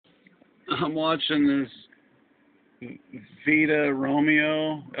I'm watching this Vita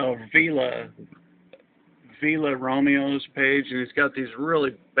Romeo, oh Vila Romeo's page, and he's got these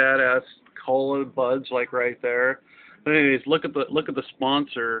really badass cola buds like right there. But anyways, look at the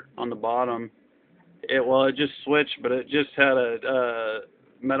sponsor on the bottom. It just switched, but it just had a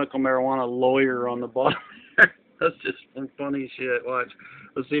medical marijuana lawyer on the bottom. That's just some funny shit. Watch.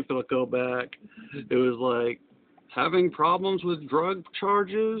 Let's see if it'll go back. It was like, having problems with drug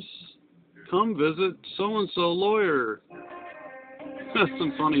charges? Come visit so-and-so lawyer. That's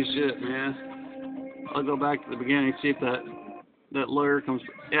some funny shit, man. I'll go back to the beginning, see if that lawyer comes.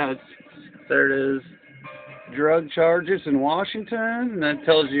 Yeah, there it is. Drug charges in Washington, and that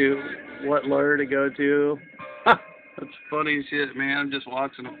tells you what lawyer to go to. That's funny as shit, man. I'm just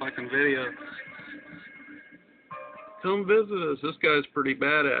watching a fucking video. Come visit us. This guy's pretty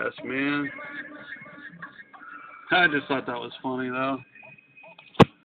badass, man. I just thought that was funny, though.